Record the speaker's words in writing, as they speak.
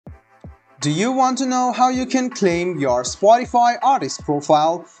Do you want to know how you can claim your Spotify artist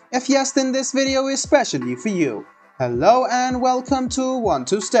profile? If yes, then this video is specially for you. Hello and welcome to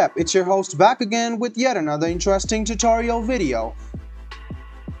 1-2-Step. It's your host back again with yet another interesting tutorial video.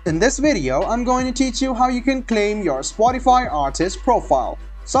 In this video, I'm going to teach you how you can claim your Spotify artist profile.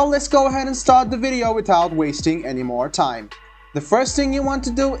 So let's go ahead and start the video without wasting any more time. The first thing you want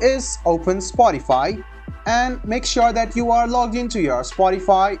to do is open Spotify and make sure that you are logged into your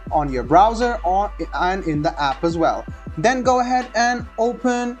Spotify on your browser and in the app as well. Then go ahead and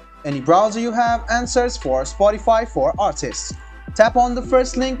open any browser you have and search for Spotify for Artists. Tap on the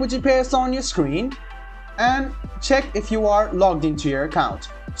first link which appears on your screen and check if you are logged into your account.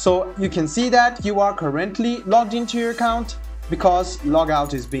 So you can see that you are currently logged into your account because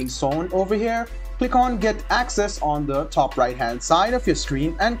logout is being shown over here. Click on Get Access on the top right hand side of your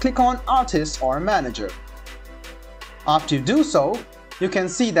screen and click on Artist or Manager. After you do so, you can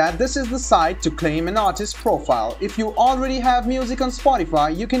see that this is the site to claim an artist profile. If you already have music on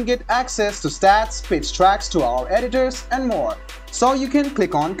Spotify, you can get access to stats, pitch tracks to our editors and more. So you can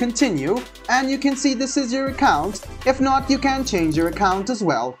click on Continue and you can see this is your account. If not, you can change your account as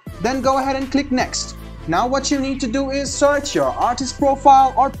well. Then go ahead and click Next. Now what you need to do is search your artist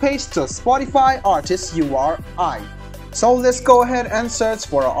profile or paste the Spotify artist URI. So let's go ahead and search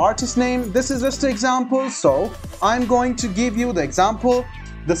for an artist name. This is just an example, so I'm going to give you the example.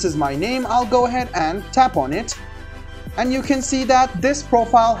 This is my name. I'll go ahead and tap on it. And you can see that this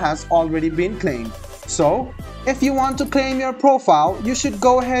profile has already been claimed. So if you want to claim your profile, you should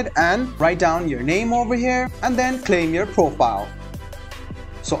go ahead and write down your name over here and then claim your profile.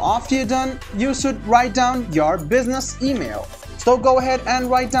 So after you're done, you should write down your business email. So go ahead and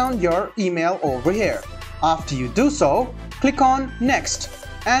write down your email over here. After you do so, click on Next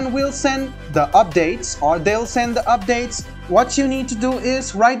and we'll send the updates or they'll send the updates. What you need to do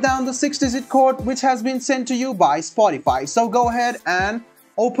is write down the 6-digit code which has been sent to you by Spotify. So go ahead and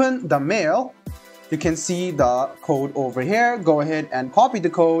open the mail. You can see the code over here. Go ahead and copy the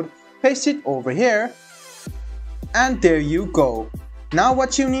code, paste it over here, and there you go. Now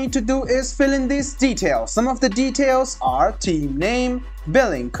what you need to do is fill in these details. Some of the details are team name,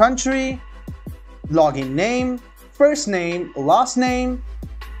 billing country, login name, first name, last name,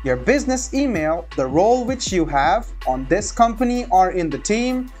 your business email, the role which you have on this company or in the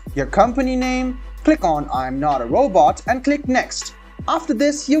team, your company name. Click on I'm not a robot and click Next. After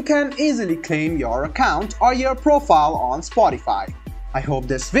this, you can easily claim your account or your profile on Spotify. I hope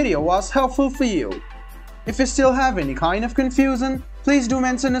this video was helpful for you. If you still have any kind of confusion, please do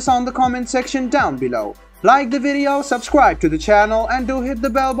mention us on the comment section down below. Like the video, subscribe to the channel and do hit the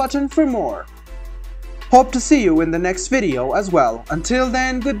bell button for more. Hope to see you in the next video as well. Until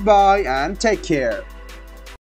then, goodbye and take care.